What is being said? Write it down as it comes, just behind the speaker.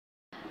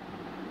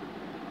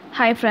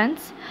Hi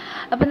friends,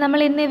 അപ്പോൾ നമ്മൾ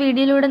ഇന്ന് ഈ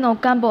വീഡിയോയിലൂടെ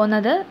നോക്കാൻ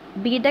പോകുന്നത്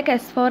BTech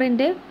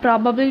S4ന്റെ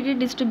Probability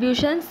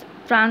Distributions,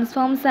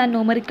 Transforms and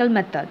Numerical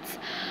Methods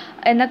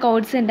എന്ന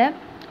കോഴ്സിൻ്റെ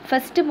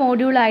ഫസ്റ്റ്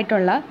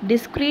മോഡ്യൂളായിട്ടുള്ള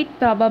Discrete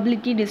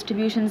Probability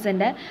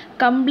Distributions-ന്റെ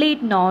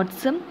കംപ്ലീറ്റ്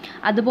നോട്ട്സും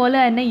അതുപോലെ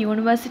തന്നെ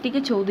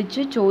യൂണിവേഴ്സിറ്റിക്ക്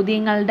ചോദിച്ച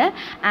ചോദ്യങ്ങളുടെ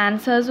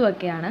ആൻസേഴ്സും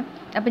ഒക്കെയാണ്.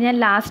 അപ്പോൾ ഞാൻ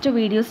ലാസ്റ്റ്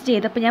വീഡിയോസ്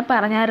ചെയ്തപ്പോൾ ഞാൻ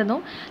പറഞ്ഞായിരുന്നു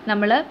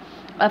നമ്മൾ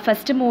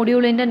ഫസ്റ്റ്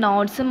മോഡ്യൂളിൻ്റെ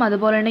നോട്ട്സും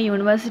അതുപോലെ തന്നെ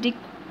യൂണിവേഴ്സിറ്റി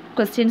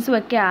ക്വസ്റ്റ്യൻസും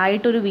ഒക്കെ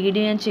ആയിട്ടൊരു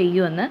വീഡിയോ ഞാൻ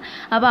ചെയ്യുമെന്ന്.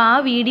 അപ്പോൾ ആ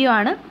വീഡിയോ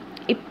ആണ്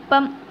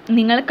ഇപ്പം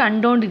നിങ്ങൾ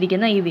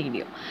കണ്ടുകൊണ്ടിരിക്കുന്ന ഈ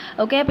വീഡിയോ.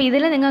 ഓക്കെ, അപ്പോൾ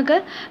ഇതിൽ നിങ്ങൾക്ക്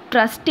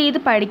ട്രസ്റ്റ് ചെയ്ത്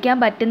പഠിക്കാൻ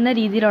പറ്റുന്ന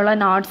രീതിയിലുള്ള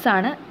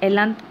നോട്ട്സാണ്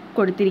എല്ലാം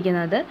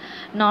കൊടുത്തിരിക്കുന്നത്.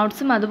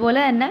 നോട്ട്സും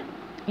അതുപോലെ തന്നെ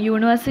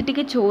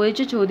യൂണിവേഴ്സിറ്റിക്ക്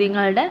ചോദിച്ച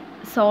ചോദ്യങ്ങളുടെ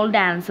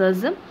സോൾവ്ഡ്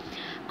ആൻസേഴ്സും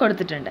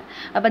കൊടുത്തിട്ടുണ്ട്.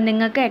 അപ്പം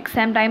നിങ്ങൾക്ക്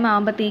എക്സാം ടൈം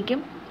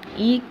ആകുമ്പോഴത്തേക്കും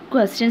ഈ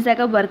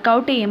ക്വസ്റ്റ്യൻസൊക്കെ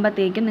വർക്കൗട്ട്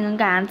ചെയ്യുമ്പോഴത്തേക്കും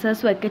നിങ്ങൾക്ക്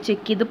ആൻസേഴ്സും ഒക്കെ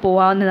ചെക്ക് ചെയ്ത്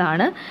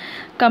പോകാവുന്നതാണ്.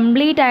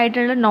 കംപ്ലീറ്റ്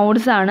ആയിട്ടുള്ള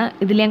നോട്ട്സാണ്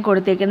ഇതിൽ ഞാൻ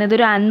കൊടുത്തേക്കുന്നത്.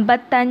 ഇതൊരു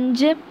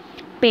 55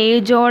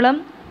 പേജോളം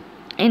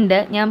ഉണ്ട്.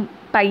 ഞാൻ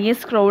പയ്യെ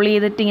സ്ക്രോൾ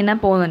ചെയ്തിട്ട് ഇങ്ങനെ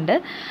പോകുന്നുണ്ട്.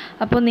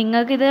 അപ്പോൾ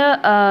നിങ്ങൾക്കിത്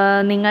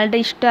നിങ്ങളുടെ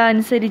ഇഷ്ടം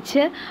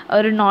അനുസരിച്ച്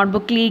ഒരു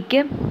നോട്ട്ബുക്കിലേക്ക്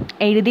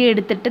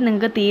എഴുതിയെടുത്തിട്ട്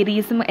നിങ്ങൾക്ക്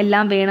തിയറീസും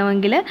എല്ലാം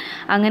വേണമെങ്കിൽ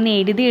അങ്ങനെ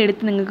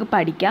എഴുതിയെടുത്ത് നിങ്ങൾക്ക്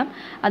പഠിക്കാം.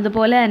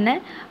 അതുപോലെ തന്നെ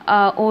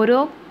ഓരോ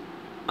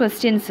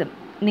ക്വസ്റ്റ്യൻസും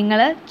നിങ്ങൾ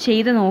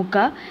ചെയ്ത്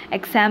നോക്കുക.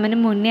 എക്സാമിന്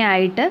മുന്നേ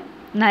ആയിട്ട്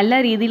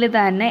നല്ല രീതിയിൽ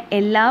തന്നെ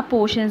എല്ലാ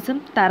പോർഷൻസും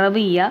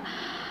തറവ് ചെയ്യുക.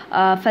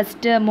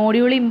 ഫസ്റ്റ്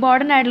മോഡ്യൂൾ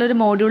ഇമ്പോർട്ടൻ്റ് ആയിട്ടുള്ളൊരു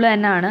മോഡ്യൂൾ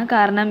തന്നെയാണ്.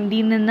 കാരണം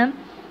ഇതിൽ നിന്ന്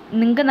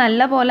നിങ്ങൾക്ക്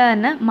നല്ല പോലെ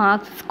തന്നെ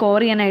മാർക്സ് സ്കോർ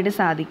ചെയ്യാനായിട്ട്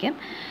സാധിക്കും.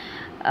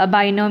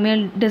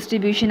 ബൈനോമിയൽ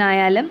ഡിസ്ട്രിബ്യൂഷൻ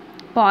ആയാലും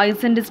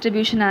പോയ്സൺ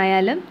ഡിസ്ട്രിബ്യൂഷൻ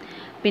ആയാലും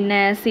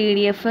പിന്നെ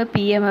CDF,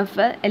 PMF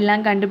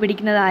എല്ലാം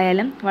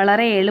കണ്ടുപിടിക്കുന്നതായാലും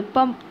വളരെ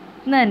എളുപ്പം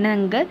തന്നെ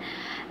നിങ്ങൾക്ക്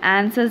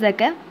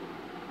ആൻസേഴ്സൊക്കെ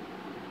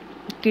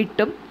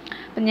കിട്ടും.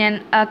 അപ്പം ഞാൻ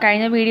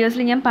കഴിഞ്ഞ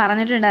വീഡിയോസിൽ ഞാൻ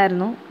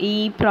പറഞ്ഞിട്ടുണ്ടായിരുന്നു, ഈ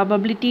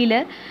പ്രോബബിലിറ്റിയിൽ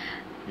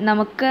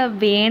നമുക്ക്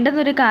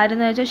വേണ്ടുന്നൊരു കാര്യം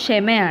എന്ന് വെച്ചാൽ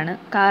ക്ഷമയാണ്.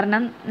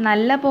 കാരണം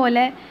നല്ല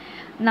പോലെ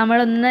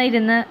നമ്മളൊന്ന്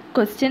ഇരുന്ന്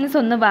ക്വസ്റ്റ്യൻസ്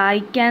ഒന്ന്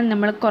വായിക്കാൻ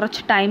നമ്മൾ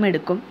കുറച്ച് ടൈം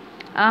എടുക്കും.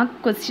 ആ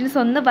ക്വസ്റ്റ്യൻസ്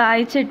ഒന്ന്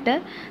വായിച്ചിട്ട്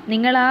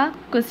നിങ്ങൾ ആ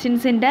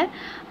ക്വസ്റ്റ്യൻസിൻ്റെ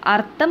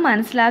അർത്ഥം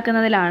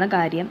മനസ്സിലാക്കുന്നതിലാണ്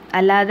കാര്യം.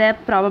 അല്ലാതെ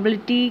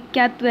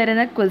പ്രോബബിലിറ്റിക്കകത്ത്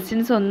വരുന്ന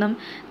ക്വസ്റ്റ്യൻസ് ഒന്നും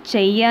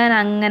ചെയ്യാൻ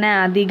അങ്ങനെ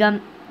അധികം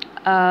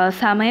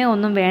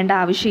സമയമൊന്നും വേണ്ട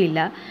ആവശ്യമില്ല.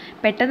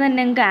 പെട്ടെന്ന് തന്നെ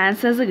നിങ്ങൾക്ക്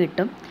ആൻസേഴ്സ്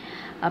കിട്ടും.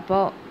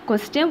 അപ്പോൾ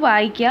ക്വസ്റ്റ്യൻ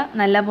വായിക്കുക,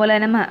 നല്ലപോലെ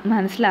തന്നെ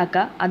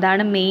മനസ്സിലാക്കുക,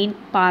 അതാണ് മെയിൻ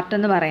പാർട്ട്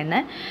എന്ന്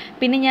പറയുന്നത്.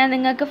 പിന്നെ ഞാൻ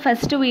നിങ്ങൾക്ക്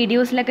ഫസ്റ്റ്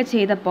വീഡിയോസിലൊക്കെ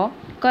ചെയ്തപ്പോൾ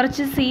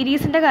കുറച്ച്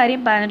സീരീസിൻ്റെ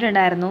കാര്യം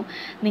പറഞ്ഞിട്ടുണ്ടായിരുന്നു,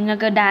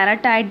 നിങ്ങൾക്ക്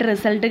ഡയറക്റ്റായിട്ട്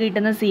റിസൾട്ട്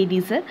കിട്ടുന്ന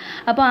സീരീസ്.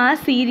 അപ്പോൾ ആ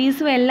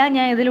സീരീസും എല്ലാം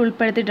ഞാൻ ഇതിൽ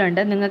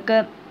ഉൾപ്പെടുത്തിയിട്ടുണ്ട്. നിങ്ങൾക്ക്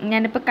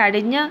ഞാനിപ്പോൾ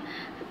കഴിഞ്ഞ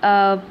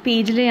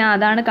പേജിൽ ഞാൻ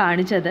അതാണ്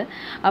കാണിച്ചത്.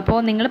 അപ്പോൾ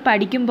നിങ്ങൾ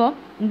പഠിക്കുമ്പോൾ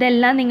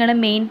ഇതെല്ലാം നിങ്ങളുടെ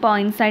മെയിൻ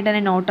പോയിൻറ്റ്സ് ആയിട്ട്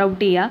തന്നെ നോട്ട്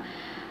ഔട്ട് ചെയ്യുക.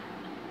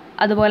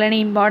 അതുപോലെ തന്നെ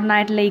ഇമ്പോർട്ടൻ്റ്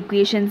ആയിട്ടുള്ള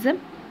ഇക്വേഷൻസും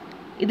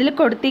ഇതിൽ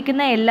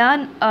കൊടുത്തിരിക്കുന്ന എല്ലാ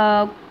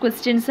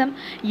ക്വസ്റ്റ്യൻസും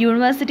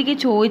യൂണിവേഴ്സിറ്റിക്ക്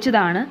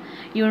ചോദിച്ചതാണ്.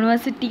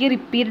 യൂണിവേഴ്സിറ്റിക്ക്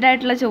റിപ്പീറ്റഡ്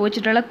ആയിട്ടുള്ള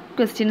ചോദിച്ചിട്ടുള്ള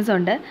ക്വസ്റ്റ്യൻസ്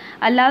ഉണ്ട്,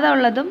 അല്ലാതെ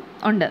ഉള്ളതും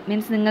ഉണ്ട്.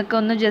 മീൻസ്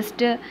നിങ്ങൾക്കൊന്ന്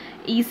ജസ്റ്റ്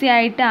ഈസി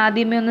ആയിട്ട്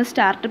ആദ്യമേ ഒന്ന്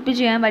സ്റ്റാർട്ടപ്പ്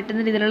ചെയ്യാൻ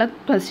പറ്റുന്ന രീതിയിലുള്ള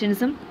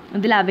ക്വസ്റ്റ്യൻസും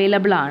ഇതിൽ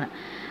അവൈലബിൾ ആണ്.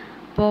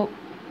 അപ്പോൾ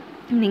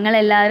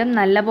നിങ്ങളെല്ലാവരും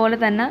നല്ലപോലെ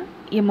തന്നെ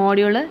ഈ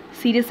മോഡ്യൂൾ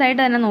സീരിയസ്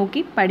ആയിട്ട് തന്നെ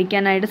നോക്കി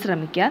പഠിക്കാനായിട്ട്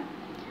ശ്രമിക്കുക.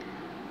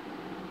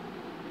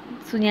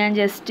 സോ ഞാൻ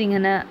ജസ്റ്റ്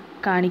ഇങ്ങനെ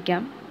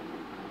കാണിക്കാം.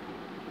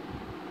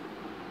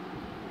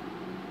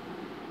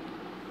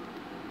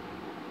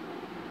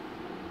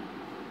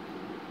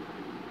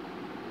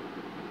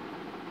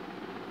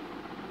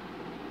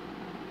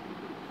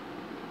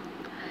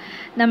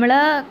 നമ്മൾ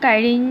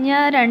കഴിഞ്ഞ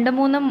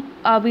 2-3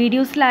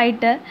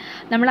 വീഡിയോസിലായിട്ട്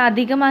നമ്മൾ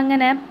അധികം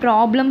അങ്ങനെ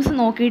പ്രോബ്ലംസ്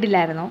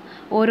നോക്കിയിട്ടില്ലായിരുന്നു.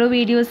 ഓരോ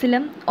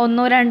വീഡിയോസിലും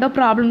 1-2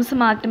 പ്രോബ്ലംസ്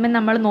മാത്രമേ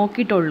നമ്മൾ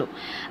നോക്കിയിട്ടുള്ളൂ.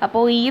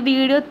 അപ്പോൾ ഈ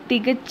വീഡിയോ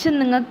തികച്ചും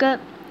നിങ്ങൾക്ക്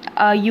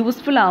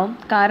യൂസ്ഫുൾ ആവും.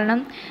 കാരണം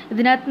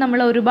ഇതിനകത്ത് നമ്മൾ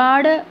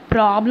ഒരുപാട്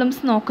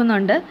പ്രോബ്ലംസ്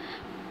നോക്കുന്നുണ്ട്,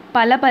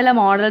 പല പല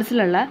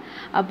മോഡൽസിലുള്ള.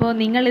 അപ്പോൾ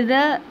നിങ്ങളിത്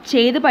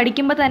ചെയ്ത്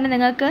പഠിക്കുമ്പോൾ തന്നെ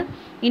നിങ്ങൾക്ക്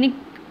ഇനി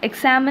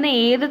എക്സാമിന്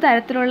ഏത്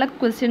തരത്തിലുള്ള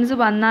ക്വസ്റ്റ്യൻസ്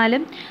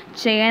വന്നാലും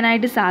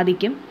ചെയ്യാനായിട്ട്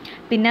സാധിക്കും.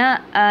 പിന്നെ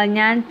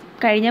ഞാൻ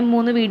കഴിഞ്ഞ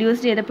 3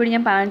 വീഡിയോസ് ചെയ്തപ്പോഴും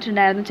ഞാൻ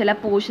പറഞ്ഞിട്ടുണ്ടായിരുന്നു, ചില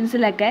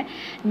പോർഷൻസിലൊക്കെ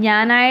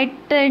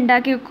ഞാനായിട്ട്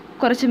ഉണ്ടാക്കിയ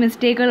കുറച്ച്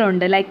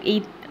മിസ്റ്റേക്കുകളുണ്ട്, ലൈക്ക് ഈ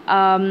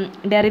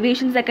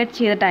ഡെറിവേഷൻസ് ഒക്കെ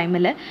ചെയ്ത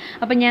ടൈമിൽ.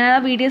 അപ്പം ഞാൻ ആ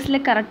വീഡിയോസിൽ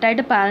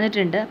കറക്റ്റായിട്ട്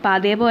പറഞ്ഞിട്ടുണ്ട്. അപ്പോൾ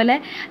അതേപോലെ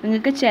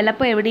നിങ്ങൾക്ക്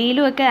ചിലപ്പോൾ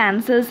എവിടെയെങ്കിലുമൊക്കെ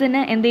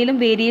ആൻസേഴ്സിന് എന്തെങ്കിലും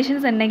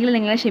വേരിയേഷൻസ് ഉണ്ടെങ്കിൽ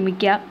നിങ്ങൾ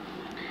ക്ഷമിക്കുക.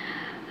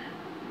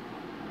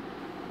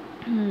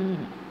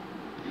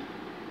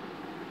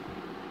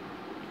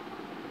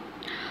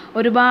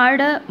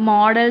 ഒരുപാട്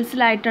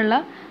മോഡൽസിലായിട്ടുള്ള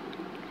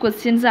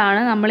ക്വസ്റ്റ്യൻസ് ആണ്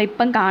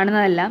നമ്മളിപ്പം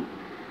കാണുന്നതെല്ലാം.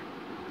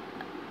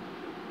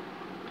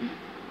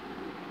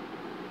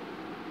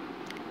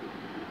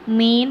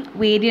 മീൻ,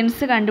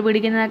 വേരിയൻസ്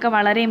കണ്ടുപിടിക്കുന്നതൊക്കെ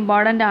വളരെ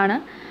ഇമ്പോർട്ടൻ്റ് ആണ്.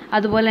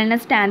 അതുപോലെ തന്നെ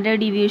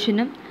സ്റ്റാൻഡേർഡ്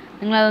ഡീവിയേഷനും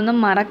നിങ്ങളതൊന്നും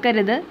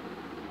മറക്കരുത്.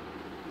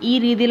 ഈ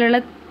രീതിയിലുള്ള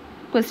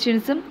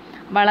ക്വസ്റ്റ്യൻസും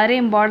വളരെ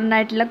ഇമ്പോർട്ടൻ്റ്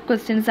ആയിട്ടുള്ള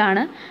ക്വസ്റ്റ്യൻസ്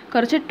ആണ്.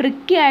 കുറച്ച്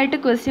ട്രിക്കി ആയിട്ട്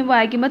ക്വസ്റ്റ്യൻ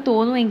വായിക്കുമ്പോൾ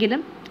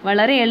തോന്നുമെങ്കിലും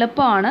വളരെ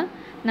എളുപ്പമാണ്.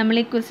 നമ്മൾ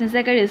ഈ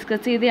ക്വസ്റ്റ്യൻസൊക്കെ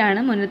ഡിസ്കസ് ചെയ്തതാണ്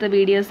മുന്നത്തെ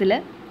വീഡിയോസിൽ.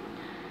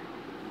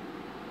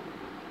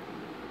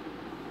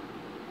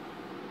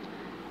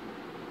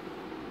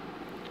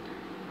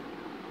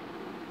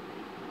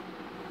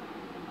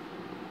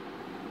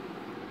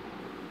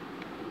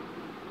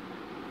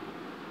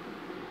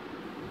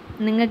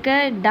 നിങ്ങൾക്ക്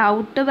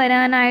ഡൗട്ട്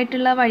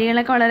വരാനായിട്ടുള്ള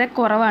വഴികളൊക്കെ വളരെ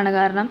കുറവാണ്.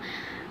 കാരണം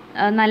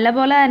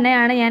നല്ലപോലെ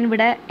തന്നെയാണ് ഞാൻ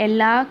ഇവിടെ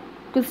എല്ലാ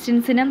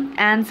ക്വസ്റ്റ്യൻസിനും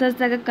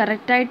ആൻസേഴ്സൊക്കെ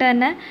കറക്റ്റായിട്ട്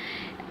തന്നെ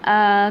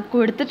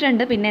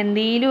കൊടുത്തിട്ടുണ്ട്. പിന്നെ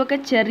എന്തെങ്കിലുമൊക്കെ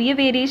ചെറിയ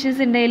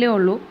വേരിയേഷൻസ് ഉണ്ടെങ്കിലേ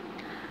ഉള്ളൂ.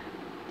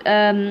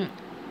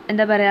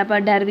 എന്താ പറയുക,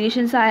 അപ്പോൾ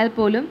ഡെറിവേഷൻസ് ആയാൽ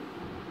പോലും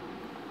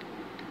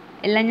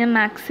എല്ലാം ഞാൻ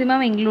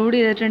മാക്സിമം ഇൻക്ലൂഡ്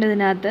ചെയ്തിട്ടുണ്ട്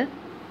ഇതിനകത്ത്.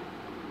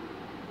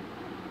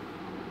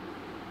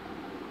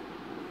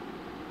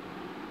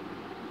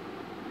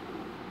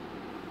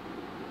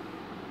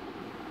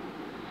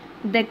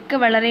 ഇതൊക്കെ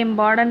വളരെ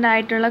ഇമ്പോർട്ടൻ്റ്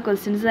ആയിട്ടുള്ള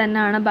ക്വസ്റ്റ്യൻസ്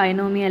തന്നെയാണ്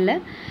ബൈനോമിയൽ.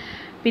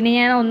 പിന്നെ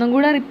ഞാൻ ഒന്നും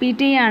കൂടെ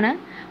റിപ്പീറ്റ് ചെയ്യാണ്,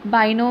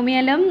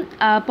 ബൈനോമിയലും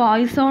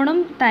പോയ്സോണും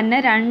തന്നെ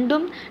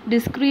രണ്ടും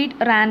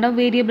ഡിസ്ക്രീറ്റ് റാൻഡം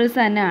വേരിയബിൾസ്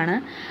തന്നെയാണ്.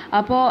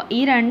 അപ്പോൾ ഈ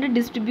രണ്ട്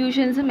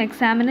ഡിസ്ട്രിബ്യൂഷൻസും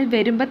എക്സാമിന്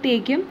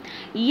വരുമ്പോഴത്തേക്കും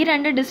ഈ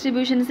രണ്ട്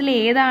ഡിസ്ട്രിബ്യൂഷൻസിൽ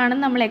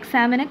ഏതാണെന്ന് നമ്മൾ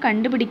എക്സാമിന്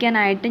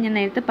കണ്ടുപിടിക്കാനായിട്ട് ഞാൻ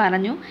നേരത്തെ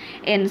പറഞ്ഞു,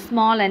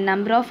 n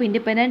number of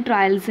independent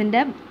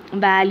ട്രയൽസിൻ്റെ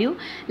value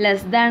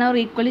less than or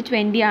equal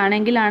 20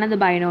 ആണെങ്കിലാണ് ഇത്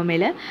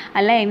ബൈനോമിയൽ.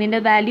 അല്ല എന്നിൻ്റെ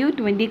വാല്യൂ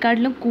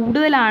 20ക്കാട്ടിലും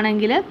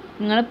കൂടുതലാണെങ്കിൽ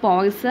നിങ്ങൾ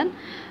പോയ്സൺ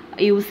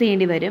യൂസ്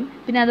ചെയ്യേണ്ടി വരും.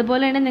 പിന്നെ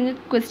അതുപോലെ തന്നെ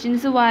നിങ്ങൾക്ക്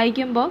ക്വസ്റ്റ്യൻസ്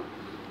വായിക്കുമ്പോൾ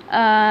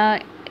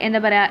എന്താ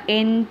പറയുക,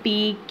 എൻ, പി,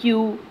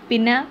 ക്യൂ,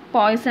 പിന്നെ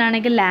പോയ്സൺ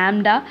ആണെങ്കിൽ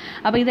ലാംഡ,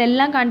 അപ്പോൾ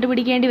ഇതെല്ലാം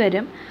കണ്ടുപിടിക്കേണ്ടി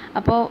വരും.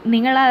 അപ്പോൾ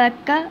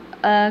നിങ്ങളതൊക്കെ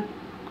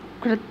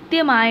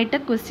കൃത്യമായിട്ട്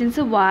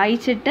ക്വസ്റ്റ്യൻസ്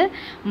വായിച്ചിട്ട്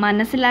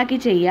മനസ്സിലാക്കി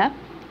ചെയ്യുക,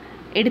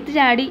 എടുത്തു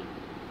ചാടി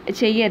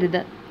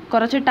ചെയ്യരുത്.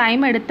 കുറച്ച് ടൈം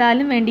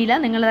എടുത്താലും വേണ്ടിയില്ല,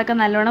 നിങ്ങളതൊക്കെ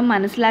നല്ലോണം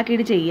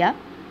മനസ്സിലാക്കിയിട്ട് ചെയ്യുക.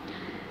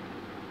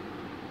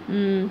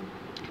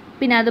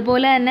 പിന്നെ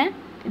അതുപോലെ തന്നെ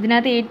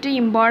ഇതിനകത്ത് ഏറ്റവും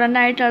ഇമ്പോർട്ടൻ്റ്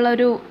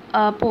ആയിട്ടുള്ളൊരു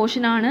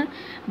പോർഷനാണ്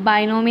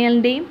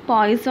ബൈനോമിയലിൻ്റെയും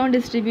പോയ്സോൺ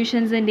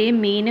ഡിസ്ട്രിബ്യൂഷൻസിൻ്റെയും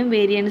മീനും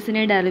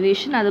വേരിയൻസിൻ്റെയും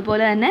ഡെറിവേഷൻ.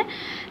 അതുപോലെ തന്നെ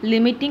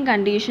limiting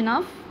condition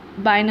of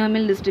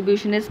binomial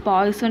distribution is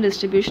Poisson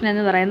distribution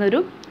എന്ന് പറയുന്ന ഒരു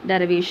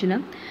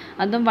ഡെറിവേഷനും,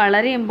 അതും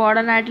വളരെ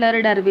ഇമ്പോർട്ടൻ്റ് ആയിട്ടുള്ള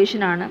ഒരു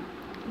ഡെറിവേഷനാണ്.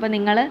 അപ്പോൾ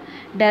നിങ്ങൾ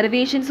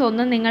ഡെറിവേഷൻസ്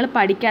ഒന്നും നിങ്ങൾ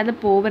പഠിക്കാതെ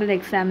പോകരുത്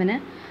എക്സാമിന്.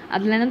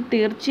 അതിൽ നിന്നും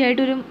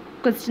തീർച്ചയായിട്ടും ഒരു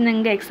ക്വസ്റ്റ്യൻ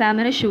നിങ്ങൾക്ക്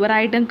എക്സാമിന്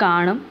ഷുവറായിട്ടും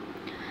കാണും.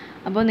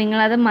 അപ്പോൾ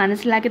നിങ്ങളത്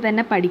മനസ്സിലാക്കി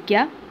തന്നെ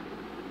പഠിക്കുക.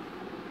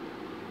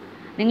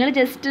 നിങ്ങൾ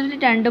ജസ്റ്റ് ഒരു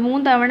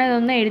 2-3 തവണ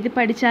ഇതൊന്ന് എഴുതി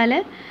പഠിച്ചാൽ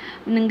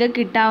നിങ്ങൾക്ക്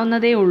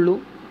കിട്ടാവുന്നതേ ഉള്ളൂ.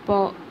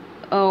 അപ്പോൾ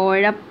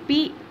ഉഴപ്പി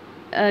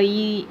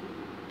ഈ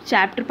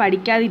ചാപ്റ്റർ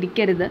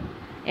പഠിക്കാതിരിക്കരുത്,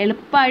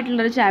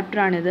 എളുപ്പമായിട്ടുള്ളൊരു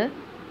ചാപ്റ്ററാണിത്.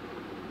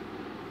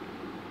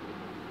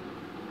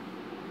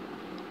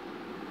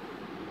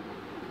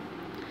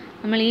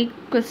 നമ്മൾ ഈ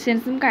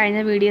ക്വസ്റ്റ്യൻസും കഴിഞ്ഞ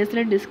വീഡിയോസിൽ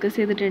ഡിസ്കസ്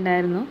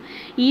ചെയ്തിട്ടുണ്ടായിരുന്നു.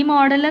 ഈ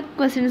മോഡൽ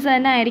ക്വസ്റ്റ്യൻസ്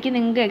തന്നെ ആയിരിക്കും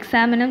നിങ്ങൾക്ക്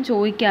എക്സാമിനും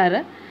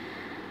ചോദിക്കാറ്.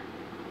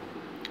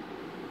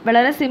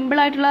 വളരെ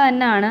സിമ്പിളായിട്ടുള്ളത്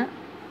തന്നെയാണ്.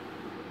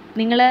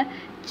 നിങ്ങൾ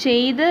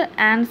ചെയ്ത്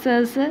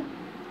ആൻസേഴ്സ്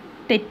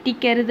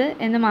തെറ്റിക്കരുത്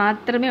എന്ന്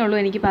മാത്രമേ ഉള്ളൂ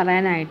എനിക്ക്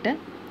പറയാനായിട്ട്.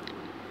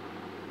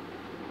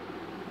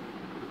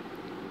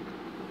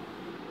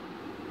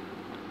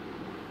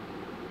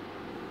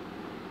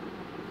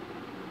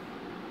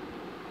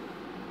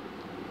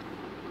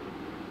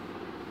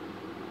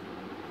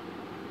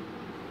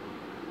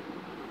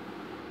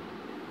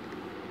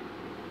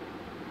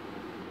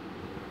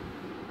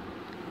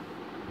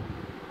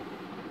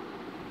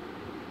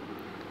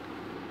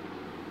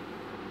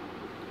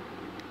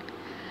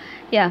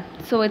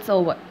 So it's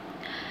over.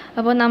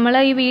 അപ്പോൾ നമ്മൾ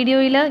ഈ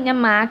വീഡിയോയിൽ ഞാൻ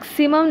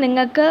മാക്സിമം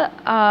നിങ്ങൾക്ക്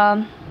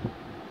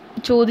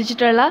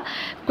ചോദിച്ചിട്ടുള്ള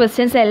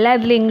ക്വസ്റ്റ്യൻസ് എല്ലാം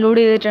ഇതിൽ ഇൻക്ലൂഡ്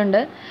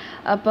ചെയ്തിട്ടുണ്ട്.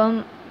 അപ്പം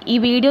ഈ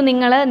വീഡിയോ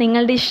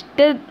നിങ്ങളുടെ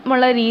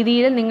ഇഷ്ടമുള്ള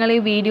രീതിയിൽ നിങ്ങൾ ഈ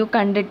വീഡിയോ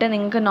കണ്ടിട്ട്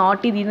നിങ്ങൾക്ക്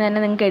നോട്ട് ഇതിൽ നിന്ന്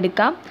തന്നെ നിങ്ങൾക്ക്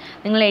എടുക്കാം,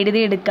 നിങ്ങൾ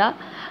എഴുതിയെടുക്കുക,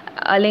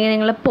 അല്ലെങ്കിൽ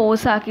നിങ്ങൾ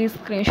പോസ് ആക്കി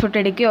സ്ക്രീൻഷോട്ട്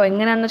എടുക്കുകയോ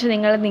എങ്ങനെയാണെന്ന്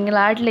വെച്ചാൽ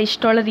നിങ്ങളായിട്ടുള്ള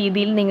ഇഷ്ടമുള്ള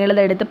രീതിയിൽ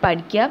നിങ്ങളിത് എടുത്ത്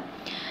പഠിക്കുക.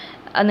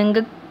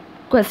 നിങ്ങൾക്ക്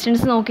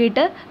ക്വസ്റ്റ്യൻസ്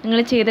നോക്കിയിട്ട് നിങ്ങൾ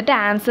ചെയ്തിട്ട്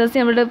ആൻസേഴ്സ്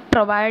നമ്മൾ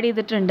പ്രൊവൈഡ്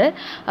ചെയ്തിട്ടുണ്ട്.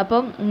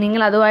 അപ്പം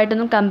നിങ്ങൾ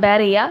അതുമായിട്ടൊന്നും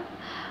കമ്പയർ ചെയ്യുക.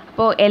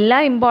 അപ്പോൾ എല്ലാ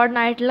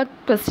ഇമ്പോർട്ടൻ്റ് ആയിട്ടുള്ള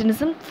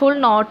ക്വസ്റ്റ്യൻസും ഫുൾ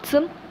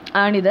നോട്ട്സും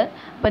ആണിത്.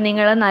 അപ്പോൾ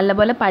നിങ്ങൾ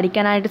നല്ലപോലെ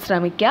പഠിക്കാനായിട്ട്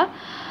ശ്രമിക്കുക.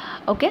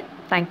 Okay,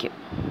 thank you.